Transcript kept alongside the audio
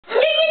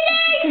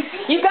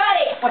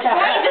Watch out.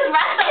 Right, just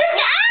wrestle.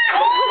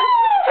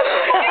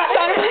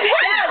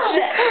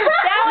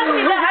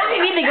 I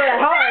didn't mean to go that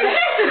hard.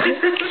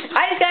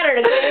 I just got her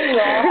to go.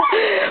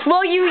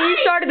 Well, you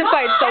started the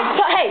fight, so...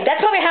 Hey, that's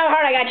probably how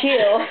hard I got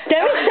you.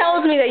 Demi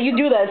tells me that you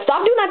do that.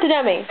 Stop doing that to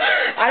Demi.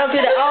 I don't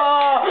do that.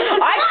 Oh,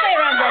 I play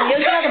around, Demi.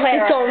 You don't have to play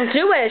around. Don't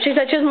do it. She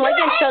said she doesn't like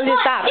it. She tells you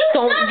to stop.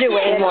 Don't do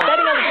it anymore.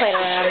 Demi doesn't play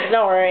around.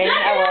 Don't worry.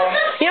 I will.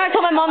 You know, I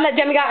told my mom that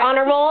Demi got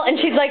honor roll, and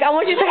she's like, I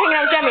want you to start hanging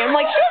out with Demi. I'm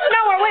like, she doesn't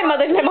know our way,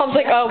 mother. My mom's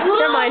like, oh,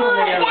 never mind.